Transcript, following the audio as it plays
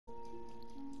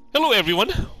Hello everyone,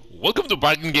 welcome to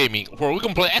Bargain Gaming, where we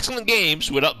can play excellent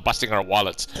games without busting our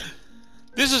wallets.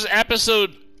 This is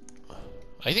episode,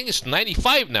 I think it's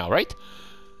 95 now, right?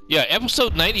 Yeah,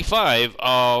 episode 95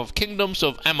 of Kingdoms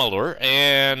of Amalur,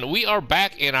 and we are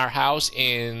back in our house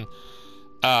in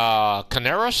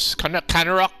Caneros?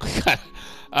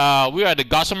 We are at the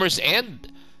Gossamer's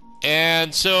End,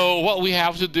 and so what we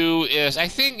have to do is, I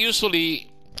think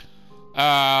usually,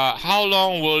 how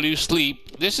long will you sleep?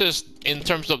 This is in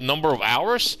terms of number of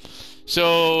hours.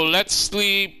 So let's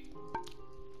sleep.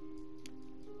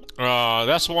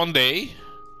 That's 1 day.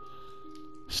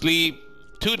 Sleep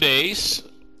 2 days.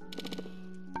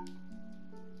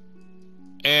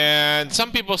 And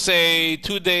some people say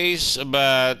 2 days,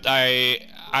 but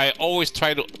I always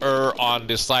try to err on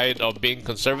the side of being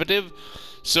conservative.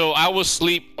 So I will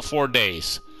sleep 4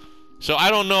 days. So I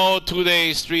don't know 2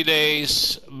 days, 3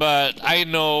 days, but I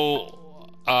know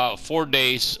 4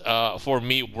 days for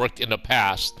me worked in the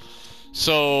past.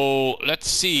 So let's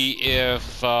see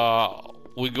if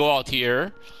we go out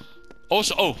here.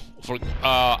 Also,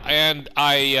 and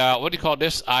I what do you call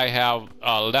this? I have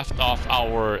left off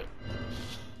our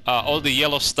all the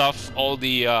yellow stuff, all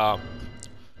the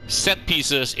set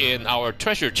pieces in our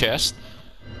treasure chest.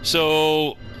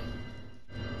 So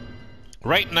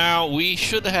right now we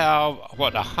should have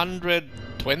what,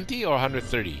 120 or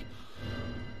 130?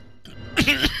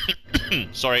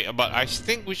 Sorry, but I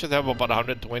think we should have about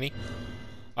 120.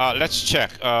 Let's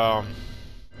check.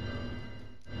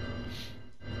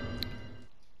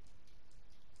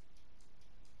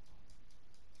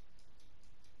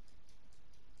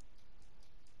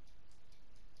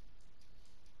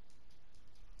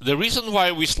 The reason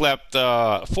why we slept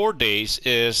 4 days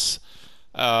is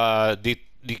the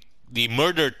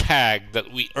murder tag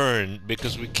that we earned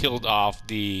because we killed off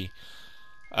the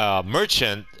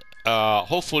merchant.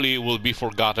 Hopefully will be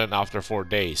forgotten after 4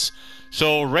 days.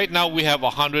 So right now we have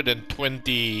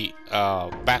 120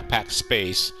 backpack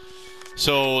space.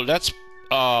 So let's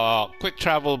quick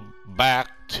travel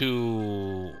back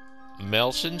to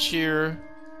Melsenshire.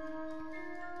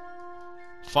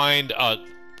 Find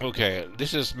okay,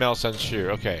 this is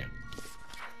Melsenshire. Okay.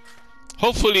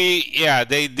 Hopefully, yeah,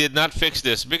 they did not fix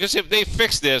this, because if they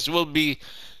fix this, we'll be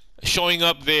showing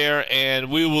up there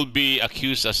and we will be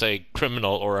accused as a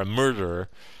criminal or a murderer.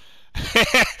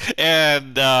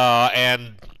 and the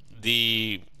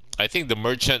I think the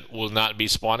merchant will not be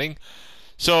spawning.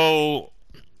 So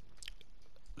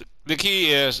the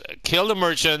key is kill the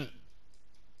merchant,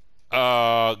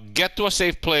 get to a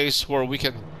safe place where we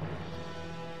can.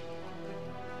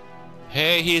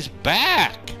 Hey, he's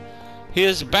back.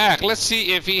 He's back. Let's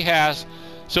see if he has.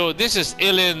 So this is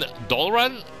Illyn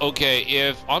Doldran. Okay,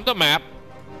 if on the map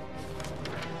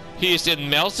he is in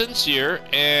Melsenshire,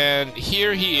 and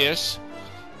here he is.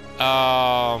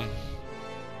 So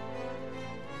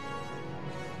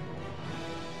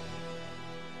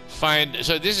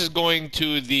this is going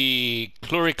to the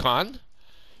Cluricon.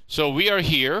 So we are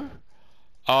here.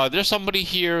 There's somebody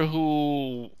here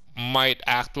who might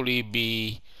actually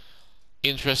be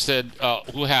interested,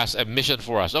 who has a mission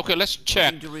for us. Okay, let's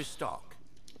check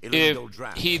if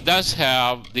he does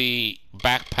have the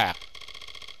backpack.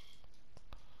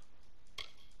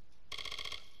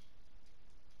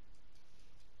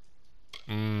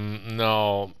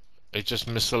 No, it's just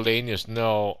miscellaneous.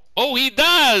 No. Oh, he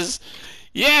does.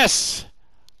 Yes,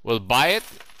 we'll buy it.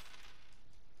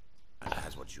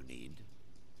 That's what you need.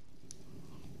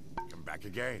 Come back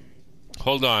again.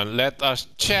 Hold on, let us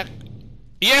check.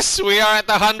 Yes, we are at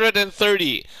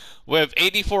 130. We have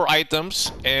 84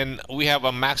 items, and we have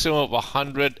a maximum of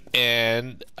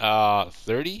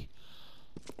 130.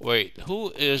 Wait,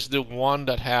 who is the one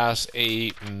that has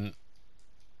a...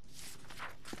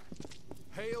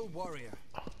 Hail, warrior.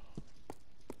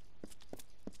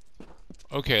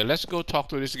 Okay, let's go talk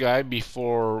to this guy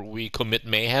before we commit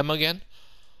mayhem again.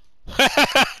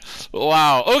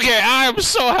 Wow. Okay, I'm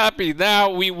so happy. Now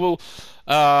we will...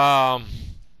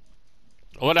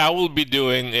 what I will be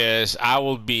doing is I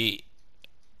will be...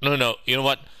 No, you know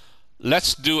what?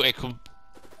 Let's do a complete...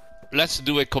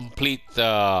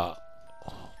 Where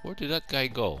did that guy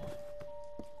go?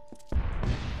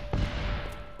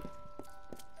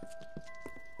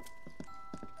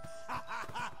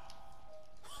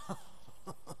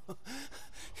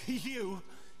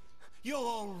 You're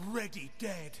already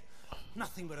dead.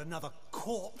 Nothing but another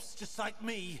corpse, just like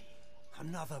me.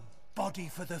 Another body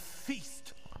for the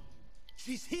feast.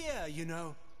 She's here, you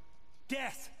know.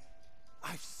 Death.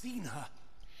 I've seen her.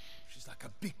 She's like a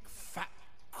big fat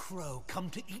crow come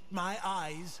to eat my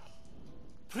eyes.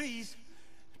 Please,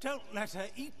 don't let her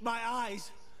eat my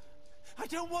eyes. I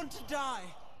don't want to die.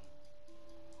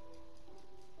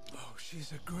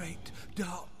 she's a great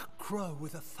dark crow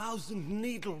with 1,000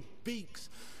 needle beaks.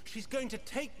 She's going to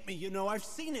take me, you know, I've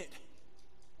seen it.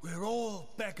 We're all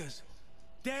beggars,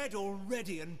 dead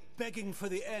already and begging for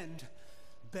the end.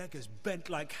 Beggars bent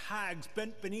like hags,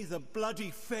 bent beneath a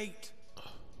bloody fate.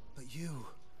 But you're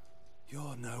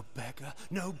no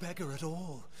beggar at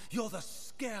all. You're the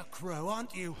scarecrow,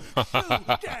 aren't you? Shoo,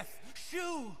 death,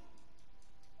 shoo!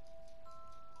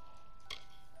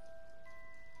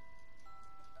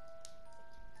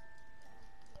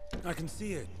 I can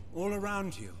see it, all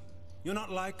around you. You're not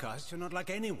like us, you're not like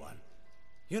anyone.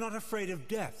 You're not afraid of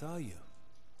death, are you?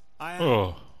 I am.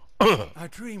 Oh. I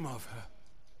dream of her.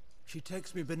 She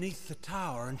takes me beneath the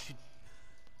tower and she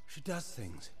does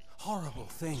things. Horrible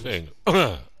things.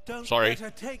 Don't Sorry. let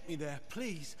her take me there,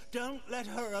 please. Don't let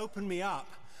her open me up.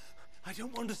 I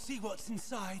don't want to see what's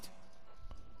inside.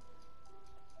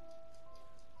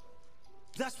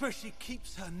 That's where she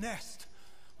keeps her nest.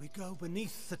 We go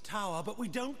beneath the tower, but we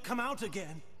don't come out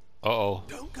again. Uh-oh.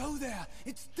 Don't go there.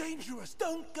 It's dangerous.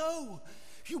 Don't go.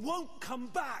 You won't come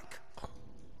back.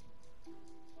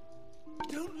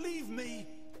 Don't leave me.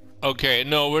 Okay,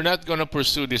 no, we're not gonna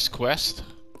pursue this quest.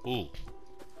 Ooh.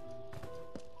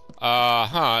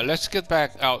 Let's get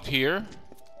back out here.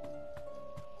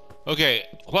 Okay,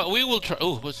 what we will try.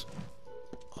 Oh,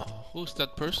 who's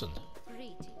that person?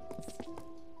 Greetings.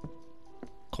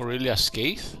 Corellia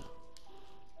Skaith?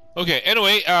 Okay,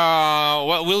 anyway,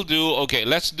 what we'll do, okay,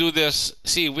 let's do this,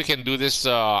 see if we can do this,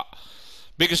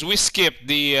 because we skipped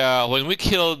the, when we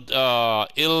killed,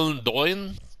 Illyn,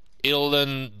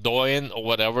 or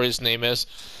whatever his name is,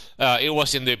 it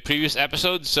was in the previous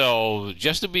episode, so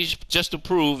just to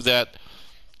prove that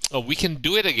we can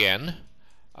do it again,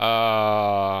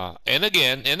 and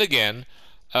again,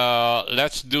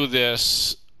 let's do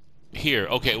this here.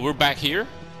 Okay, we're back here.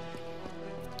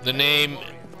 The name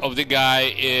of the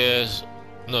guy is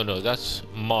no, that's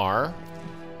Mar.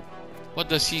 What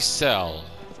does he sell?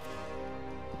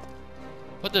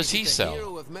 What does he sell?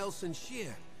 Hero of Melson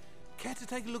Shear. Care to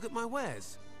take a look at my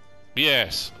wares?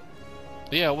 Yes.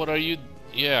 Yeah, what are you?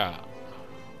 Yeah.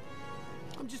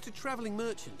 I'm just a traveling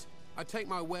merchant. I take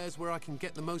my wares where I can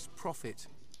get the most profit.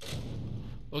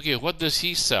 Okay, what does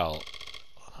he sell?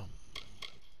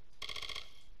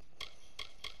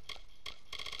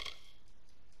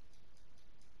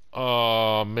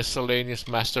 Miscellaneous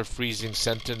Master Freezing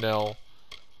Sentinel,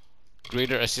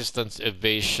 Greater Assistance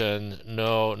Evasion.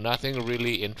 No, nothing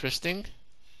really interesting.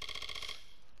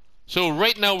 So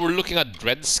right now we're looking at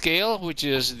Dread Scale, which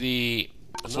is the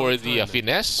for the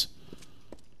finesse.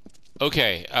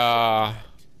 Okay,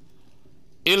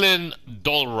 Illyn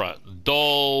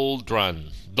Doldran.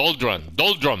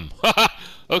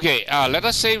 Okay, let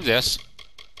us save this.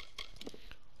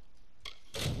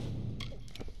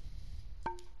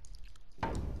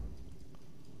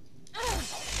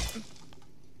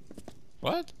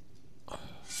 What?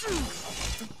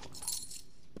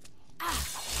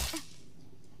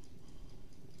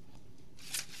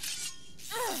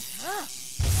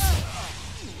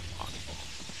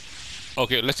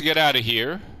 Okay, let's get out of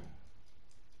here.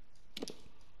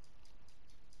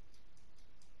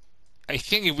 I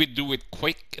think if we do it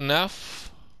quick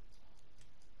enough,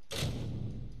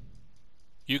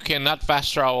 you cannot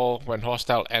fast travel when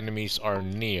hostile enemies are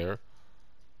near.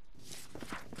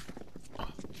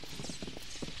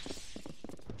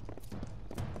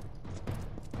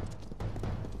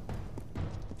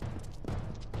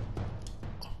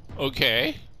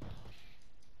 Okay.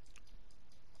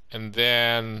 And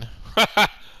then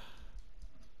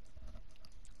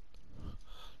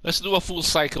let's do a full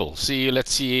cycle.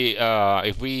 Let's see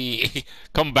if we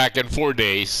come back in 4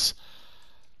 days.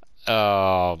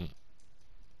 So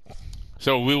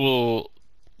we will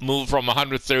move from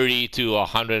 130 to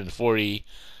 140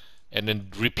 and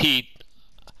then repeat.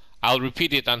 I'll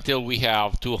repeat it until we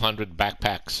have 200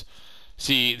 backpacks.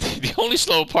 See, the only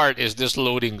slow part is this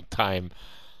loading time.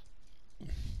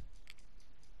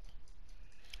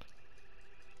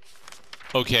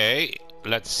 Okay,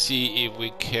 let's see if we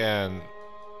can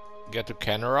get to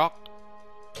Canarok.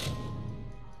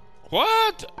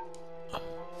 What?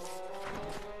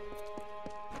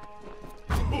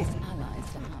 His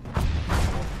allies to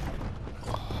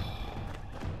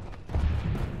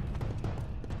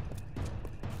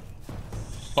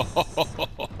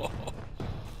harm.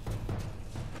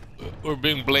 We're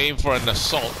being blamed for an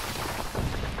assault.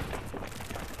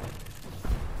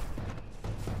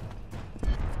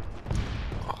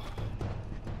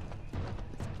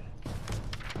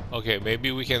 Okay,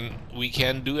 maybe we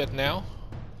can do it now.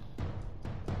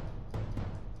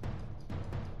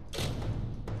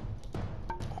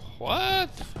 What?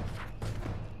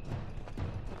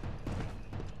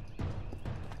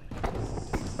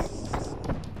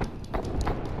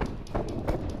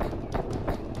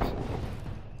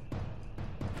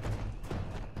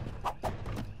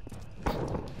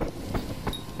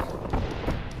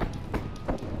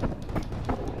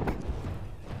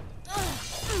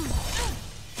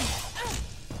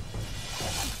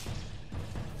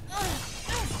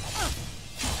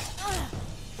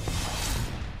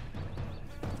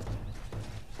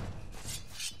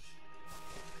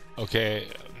 Okay,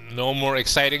 no more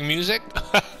exciting music.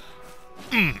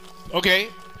 Okay,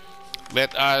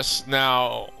 let us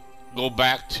now go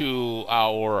back to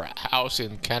our house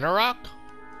in Canarock.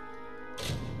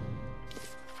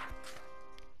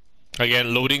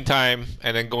 Again, loading time,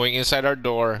 and then going inside our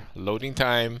door, loading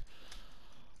time,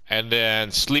 and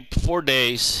then sleep 4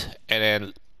 days, and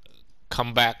then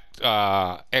come back,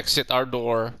 exit our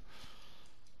door,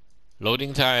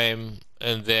 loading time,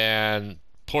 and then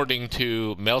porting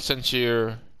to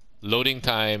Melsenshire, loading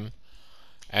time,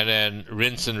 and then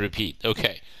rinse and repeat.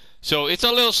 Okay, so it's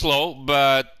a little slow,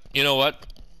 but you know what?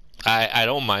 I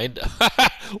don't mind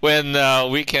when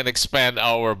we can expand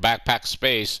our backpack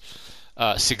space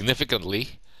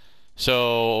significantly.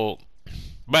 So,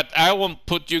 but I won't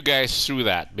put you guys through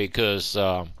that because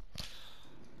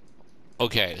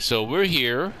okay, so we're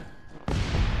here.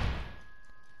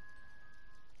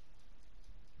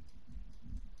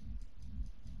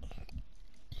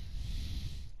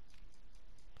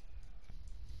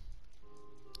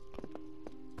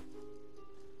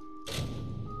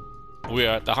 We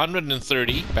are at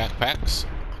 130 backpacks.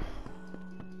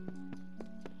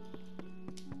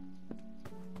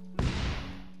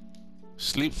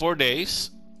 Sleep 4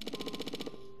 days.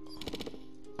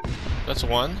 That's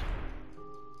 1.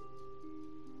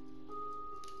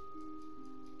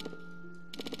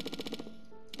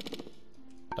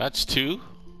 That's 2.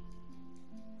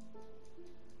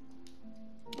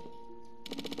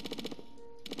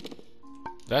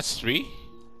 That's 3.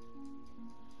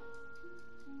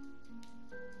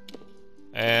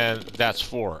 And that's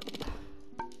 4.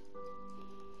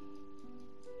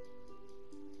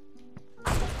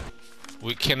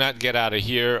 We cannot get out of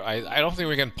here. I don't think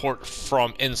we can port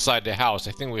from inside the house.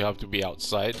 I think we have to be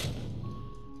outside.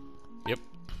 Yep.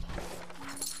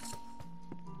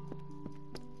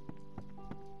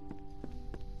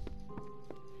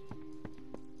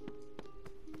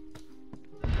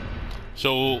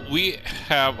 So we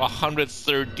have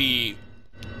 130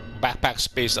 backpack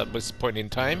space at this point in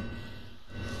time.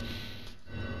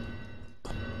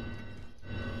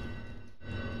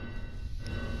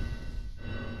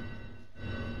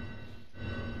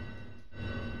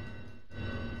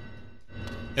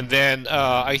 And then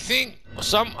I think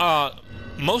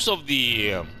most of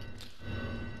the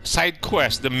side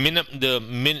quests, the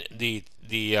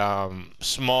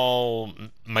small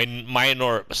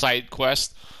minor side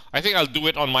quest, I think I'll do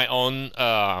it on my own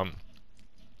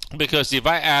because if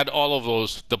I add all of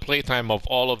those, the playtime of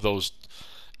all of those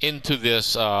into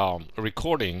this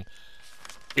recording,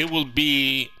 it will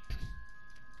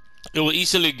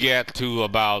easily get to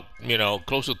about, you know,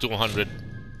 close to 200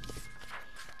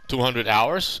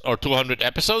 hours or 200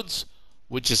 episodes,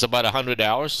 which is about 100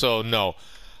 hours. So no,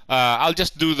 I'll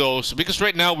just do those because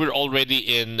right now we're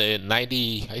already in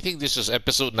 90. I think this is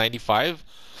episode 95.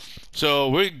 So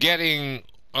we're getting,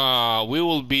 we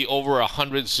will be over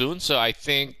 100 soon. So I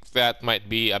think that might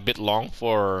be a bit long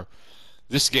for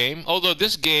this game. Although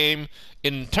this game,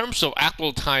 in terms of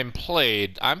actual time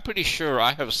played, I'm pretty sure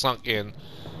I have sunk in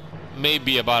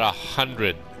maybe about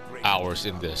 100 hours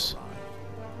in this.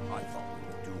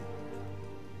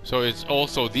 So it's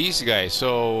also these guys.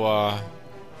 So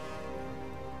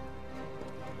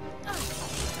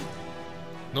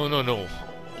no,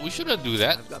 we shouldn't do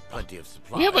that. I've got plenty of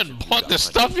supplies. We haven't bought the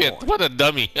stuff yet. What a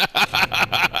dummy.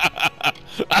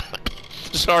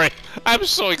 Sorry, I'm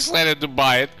so excited to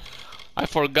buy it. I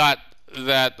forgot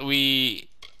that we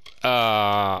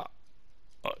yeah,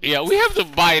 we have to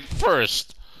buy it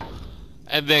first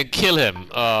and then kill him.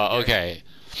 Okay.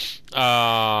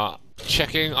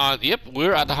 Checking on, yep,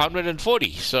 we're at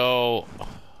 140, so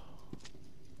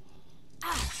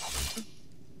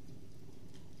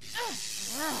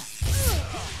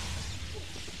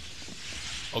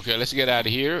okay, let's get out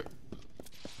of here.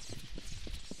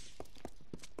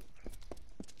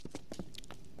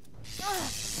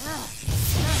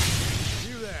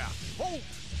 You there, halt!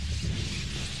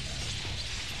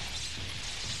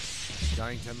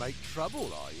 Going to make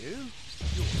trouble, are you?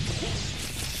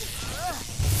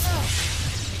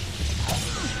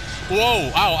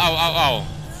 Whoa, ow, ow, ow, ow.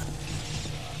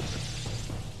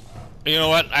 You know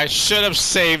what? I should have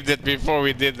saved it before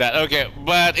we did that. Okay,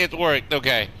 but it worked.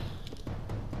 Okay.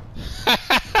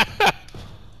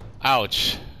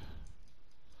 Ouch.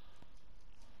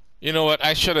 You know what?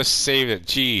 I should have saved it.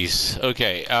 Jeez.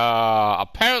 Okay.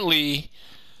 Apparently,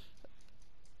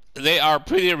 they are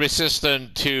pretty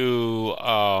resistant to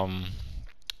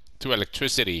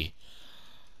electricity.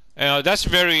 That's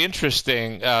very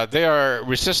interesting. They are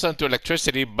resistant to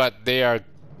electricity, but they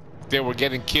were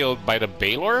getting killed by the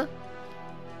Baylor.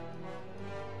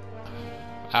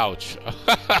 Ouch.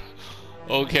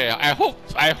 Okay, I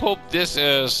hope this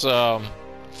is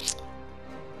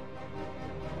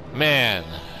man,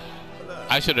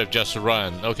 I should have just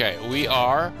run. Okay, we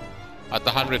are at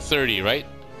the 130, right?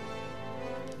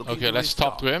 Looking Okay, to let's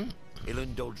talk to restock. him.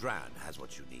 Illyn Doldran has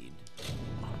what you need.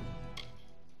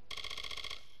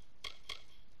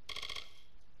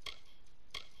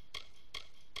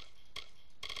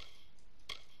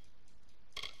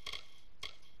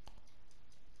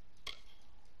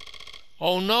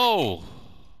 Oh no!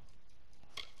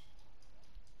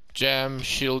 Gem,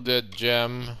 shielded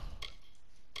gem.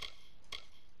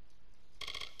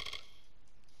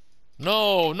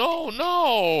 No, no,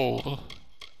 no!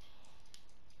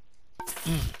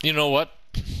 You know what?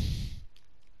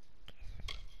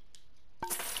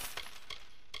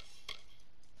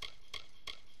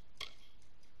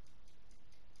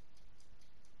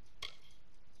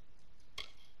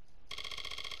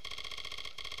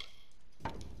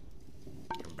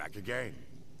 Come back again.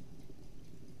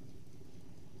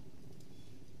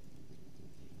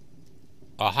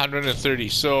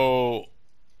 $130. So,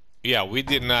 yeah, we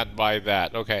did not buy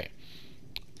that. Okay.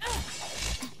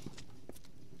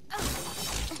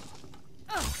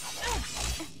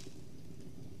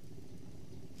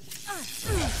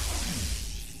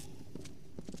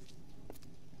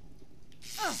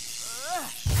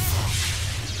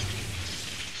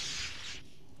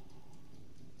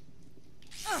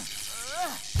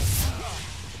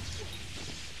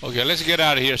 Okay, let's get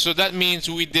out of here. So that means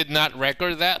we did not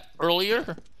record that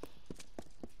earlier?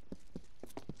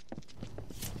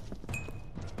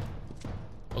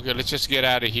 Okay, let's just get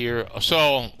out of here.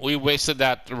 So, we wasted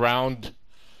that round.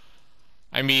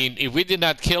 I mean, if we did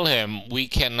not kill him, we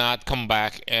cannot come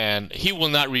back and he will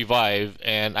not revive.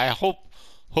 And I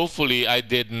hopefully I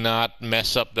did not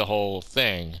mess up the whole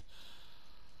thing.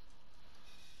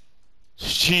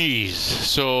 Jeez.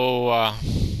 So,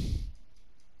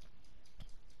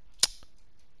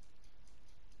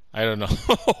 I don't know.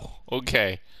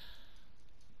 Okay.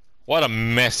 What a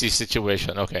messy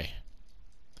situation. Okay.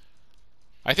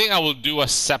 I think I will do a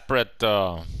separate,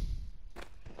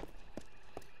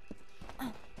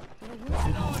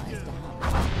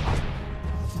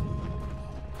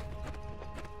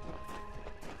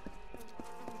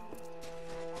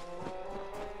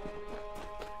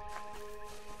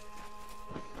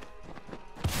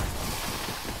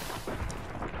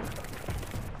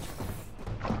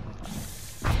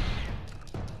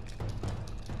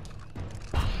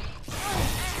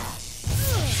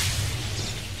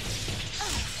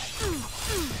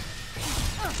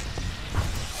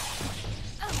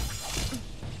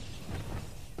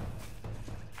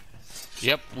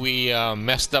 Yep, we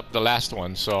messed up the last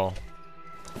one, so...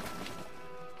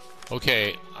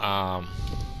 Okay, I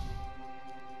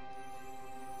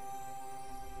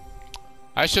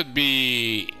should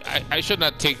be... I should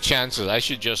not take chances. I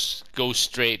should just go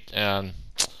straight and...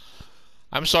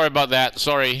 I'm sorry about that.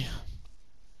 Sorry.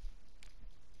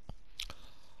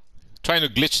 Trying to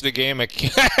glitch the game.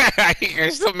 I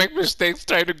still make mistakes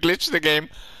trying to glitch the game.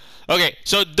 Okay,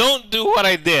 so don't do what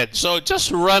I did. So just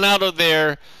run out of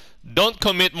there. Don't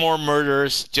commit more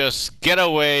murders. Just get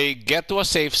away. Get to a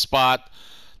safe spot.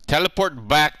 Teleport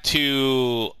back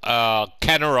to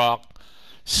Canarok.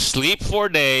 Sleep 4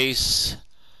 days.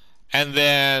 And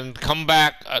then come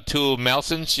back to Mel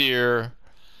Sincere.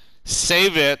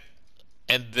 Save it.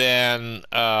 And then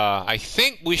I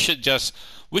think we should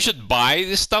buy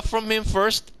this stuff from him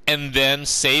first. And then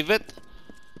save it.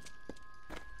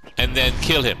 And then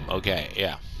kill him. Okay,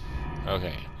 yeah.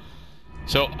 Okay.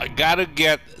 So I gotta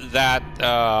get that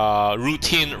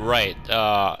routine right.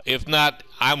 If not,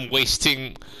 I'm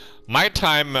wasting my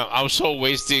time. I'm also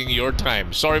wasting your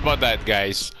time. Sorry about that,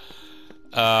 guys.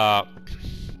 Trying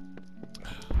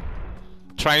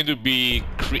to be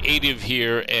creative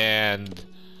here, and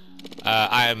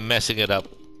I'm messing it up.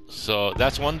 So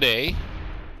that's 1 day.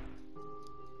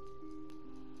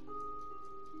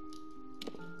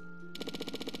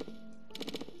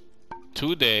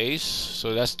 Two days,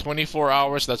 so that's 24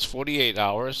 hours, that's 48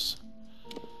 hours.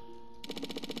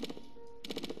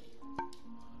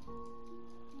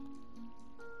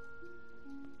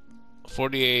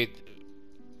 $48,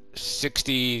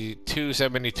 62,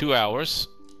 72 hours.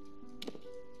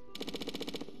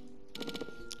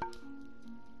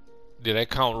 Did I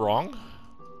count wrong?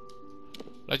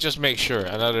 Let's just make sure.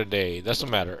 Another day, doesn't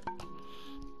matter.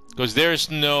 Because there's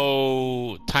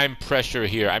no time pressure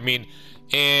here. I mean,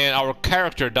 and our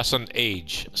character doesn't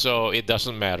age, so it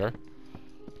doesn't matter.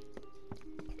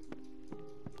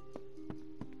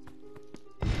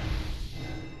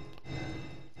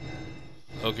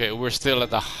 Okay, we're still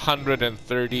at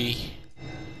 130.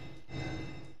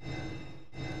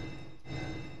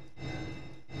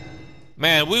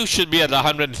 Man, we should be at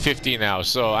 150 now,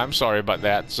 so I'm sorry about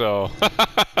that. So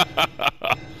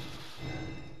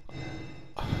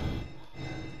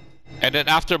and then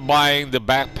after buying the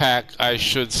backpack, I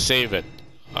should save it.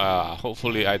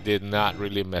 Hopefully I did not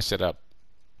really mess it up.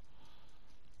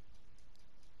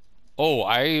 Oh,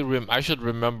 I should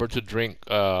remember to drink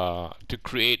to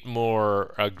create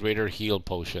more greater heal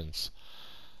potions.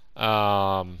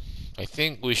 I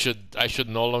think I should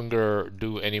no longer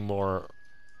do any more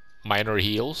minor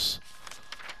heals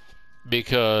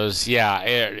because yeah,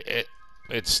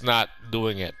 it's not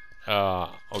doing it.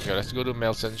 Okay, let's go to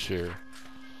Melson Shear.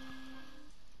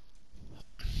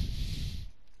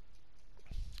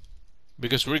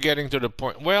 Because we're getting to the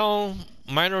point. Well,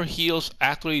 minor heals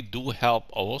actually do help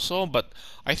also, but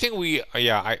I think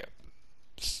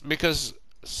because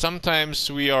sometimes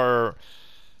we are,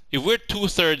 if we're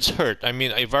 2/3 hurt, I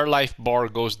mean, if our life bar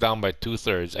goes down by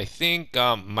 2/3, I think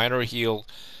minor heal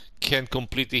can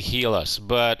completely heal us.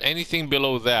 But anything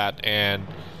below that, and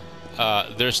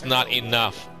there's not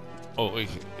enough. Oh,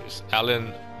 is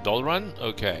Alan Doldran?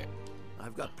 Okay.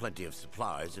 I've got plenty of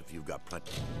supplies if you've got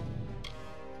plenty.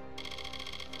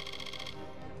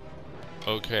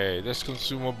 Okay, there's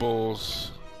consumables.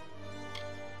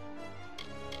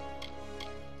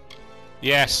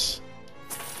 Yes.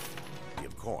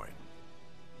 Give coin.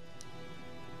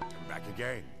 Come back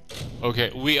again. Okay,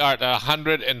 we are at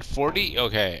 140.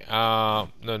 Okay.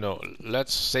 No.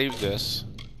 Let's save this.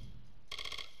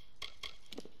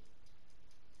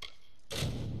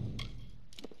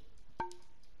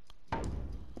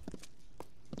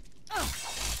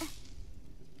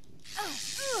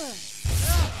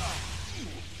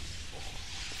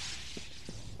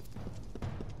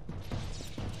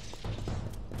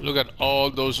 Look at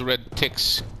all those red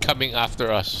ticks coming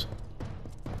after us.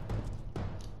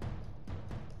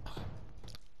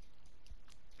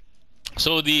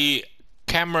 So the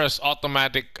camera's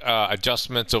automatic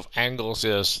adjustments of angles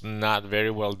is not very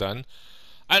well done.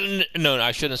 No,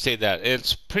 I shouldn't say that.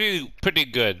 It's pretty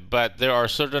good, but there are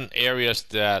certain areas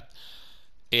that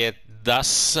it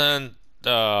doesn't.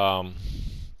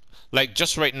 Like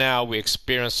just right now, we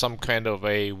experienced some kind of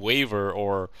a waiver,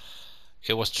 or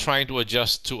it was trying to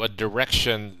adjust to a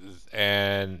direction,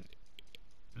 and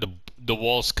the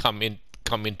walls come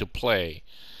into play.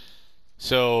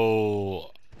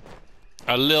 So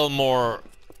a little more.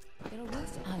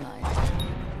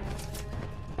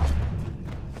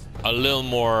 A little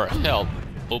more help.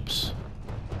 Oops.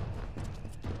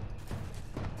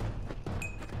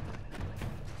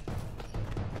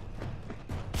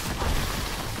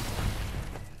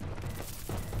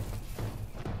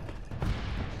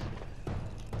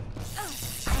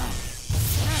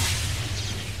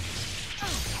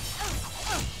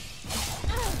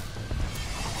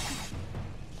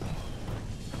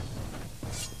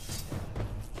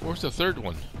 Where's the third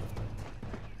one?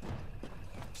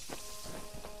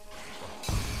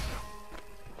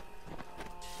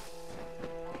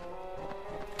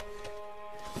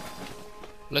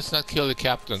 Let's not kill the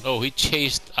captain. Oh, he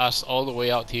chased us all the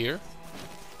way out here.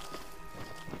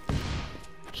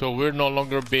 So we're no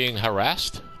longer being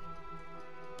harassed.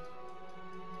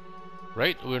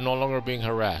 Right? We're no longer being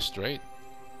harassed, right?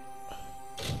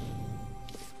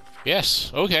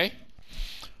 Yes, okay.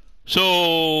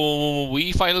 So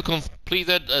we finally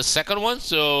completed a second one,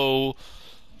 so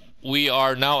we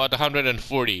are now at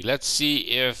 140. Let's see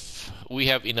if we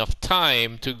have enough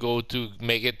time to go to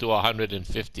make it to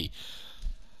 150.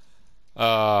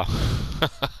 Yeah,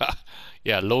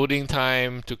 loading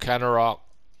time to Canorock,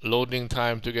 loading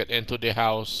time to get into the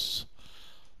house,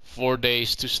 4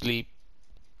 days to sleep,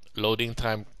 loading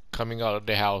time coming out of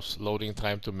the house, loading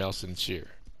time to Melson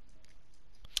Shear.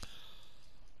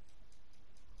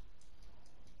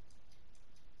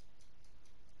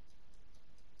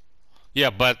 Yeah,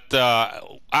 but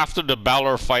after the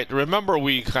Balor fight, remember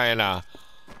we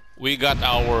got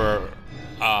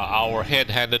our head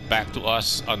handed back to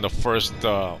us on the first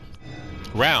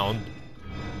round.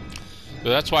 So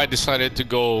that's why I decided to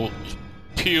go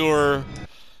pure,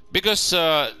 because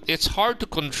it's hard to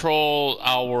control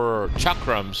our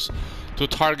chakrams to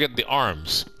target the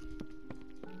arms.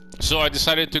 So I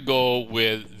decided to go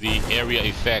with the area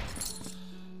effect.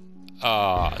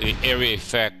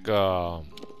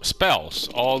 Spells,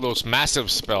 all those massive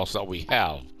spells that we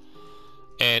have,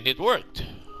 and it worked.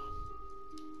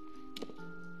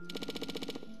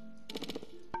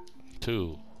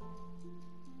 2,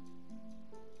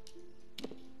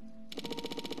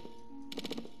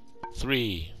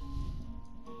 3,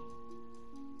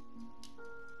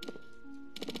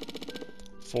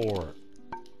 4.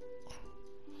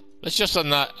 Let's just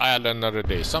add another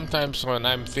day. Sometimes when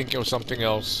I'm thinking of something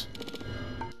else,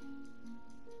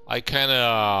 I kind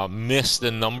of miss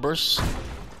the numbers,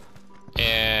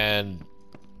 and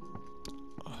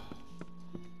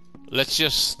let's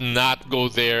just not go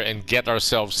there and get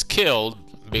ourselves killed,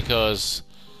 because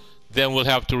then we'll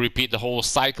have to repeat the whole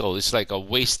cycle. It's like a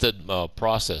wasted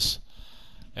process,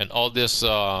 and all this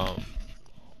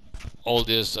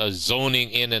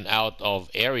zoning in and out of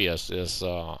areas is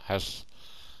has,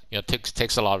 you know,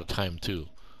 takes a lot of time too.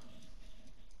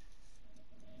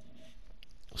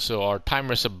 So our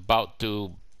timer is about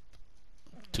to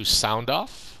sound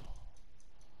off.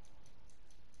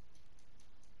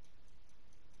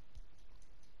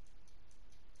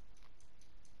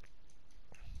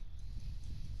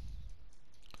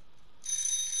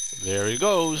 There he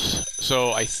goes.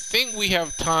 So I think we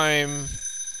have time.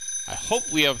 I hope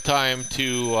we have time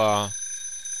to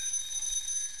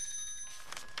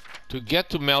get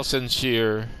to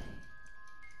Melsenshire,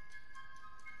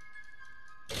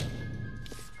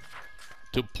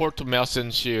 to port to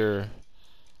Melsenshire,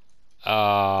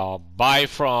 buy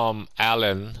from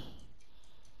Illyn,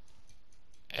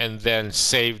 and then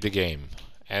save the game,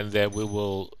 and then we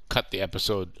will cut the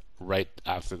episode right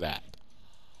after that.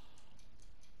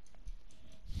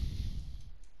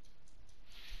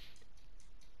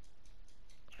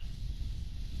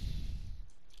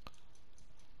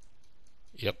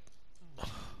 Yep.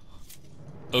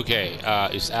 Okay,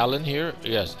 is Illyn here?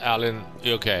 Yes, Illyn.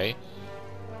 Okay.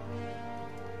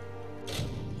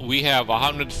 We have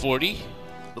 140.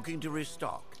 Looking to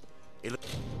restock.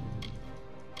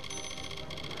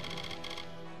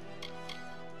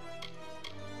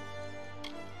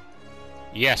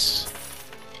 Yes.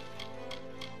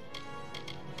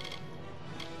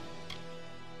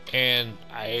 And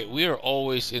we are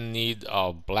always in need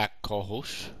of black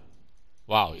cohosh.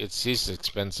 Wow, it's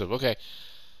expensive. Okay.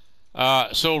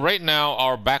 So right now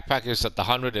our backpack is at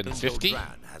 150.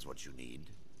 Doldran has what you need.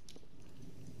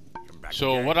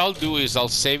 So what I'll do is I'll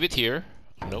save it here.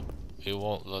 Nope, it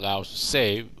won't allow us to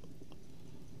save.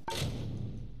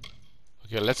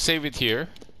 Okay, let's save it here.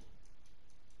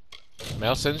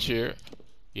 Melsenshire.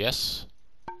 Yes.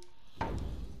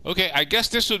 Okay, I guess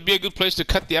this would be a good place to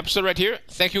cut the episode right here.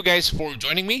 Thank you guys for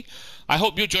joining me. I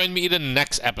hope you join me in the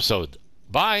next episode.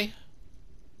 Bye.